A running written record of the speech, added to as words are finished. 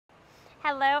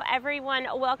Hello everyone,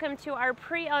 welcome to our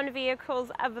pre-owned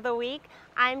vehicles of the week.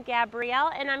 I'm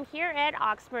Gabrielle and I'm here at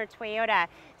Oxmoor Toyota.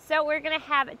 So we're going to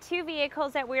have two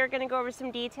vehicles that we're going to go over some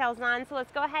details on. So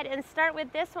let's go ahead and start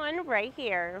with this one right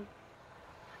here.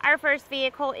 Our first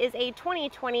vehicle is a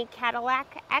 2020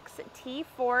 Cadillac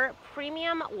XT4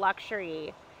 Premium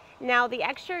Luxury. Now the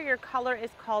exterior color is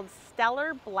called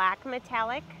Stellar Black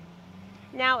Metallic.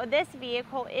 Now this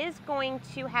vehicle is going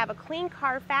to have a clean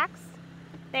Carfax.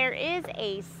 There is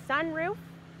a sunroof.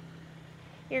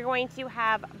 You're going to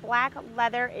have black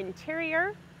leather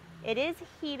interior. It is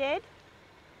heated.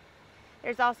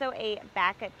 There's also a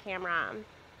backup camera.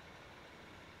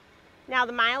 Now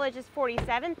the mileage is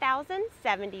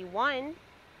 47,071.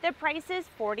 The price is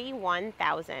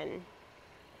 $41,000.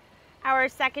 Our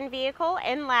second vehicle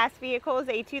and last vehicle is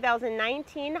a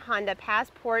 2019 Honda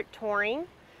Passport Touring.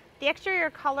 The exterior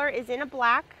color is in a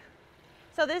black.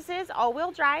 So this is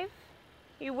all-wheel drive.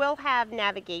 You will have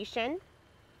navigation.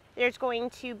 There's going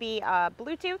to be a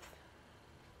Bluetooth.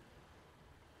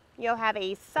 You'll have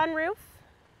a sunroof.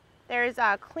 There's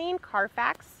a clean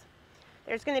Carfax.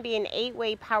 There's going to be an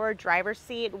 8-way power driver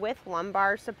seat with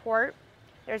lumbar support.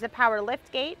 There's a power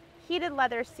lift gate, heated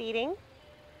leather seating.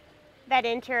 That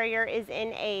interior is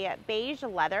in a beige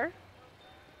leather.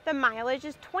 The mileage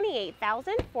is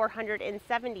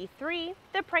 28,473.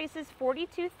 The price is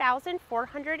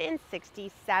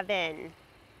 $42,467.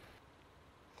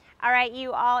 All right,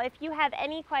 you all, if you have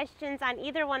any questions on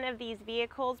either one of these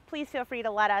vehicles, please feel free to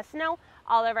let us know.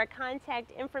 All of our contact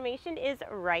information is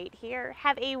right here.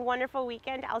 Have a wonderful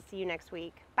weekend. I'll see you next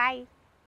week. Bye.